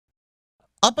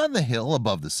Up on the hill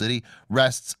above the city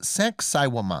rests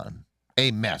Sacsayhuaman,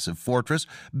 a massive fortress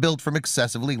built from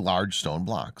excessively large stone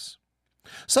blocks.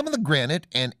 Some of the granite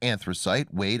and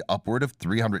anthracite weighed upward of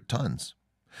 300 tons.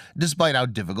 Despite how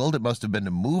difficult it must have been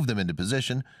to move them into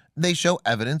position, they show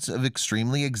evidence of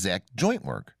extremely exact joint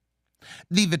work.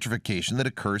 The vitrification that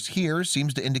occurs here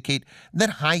seems to indicate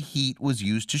that high heat was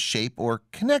used to shape or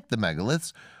connect the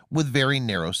megaliths with very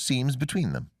narrow seams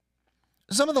between them.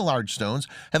 Some of the large stones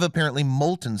have apparently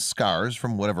molten scars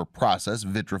from whatever process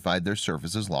vitrified their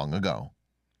surfaces long ago.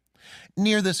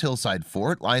 Near this hillside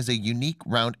fort lies a unique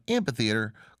round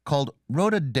amphitheater called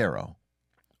Rodadero.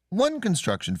 One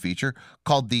construction feature,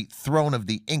 called the Throne of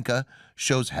the Inca,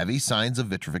 shows heavy signs of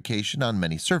vitrification on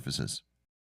many surfaces.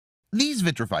 These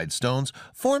vitrified stones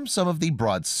form some of the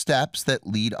broad steps that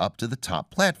lead up to the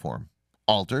top platform,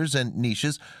 altars and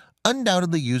niches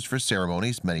undoubtedly used for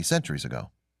ceremonies many centuries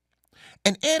ago.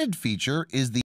 An added feature is the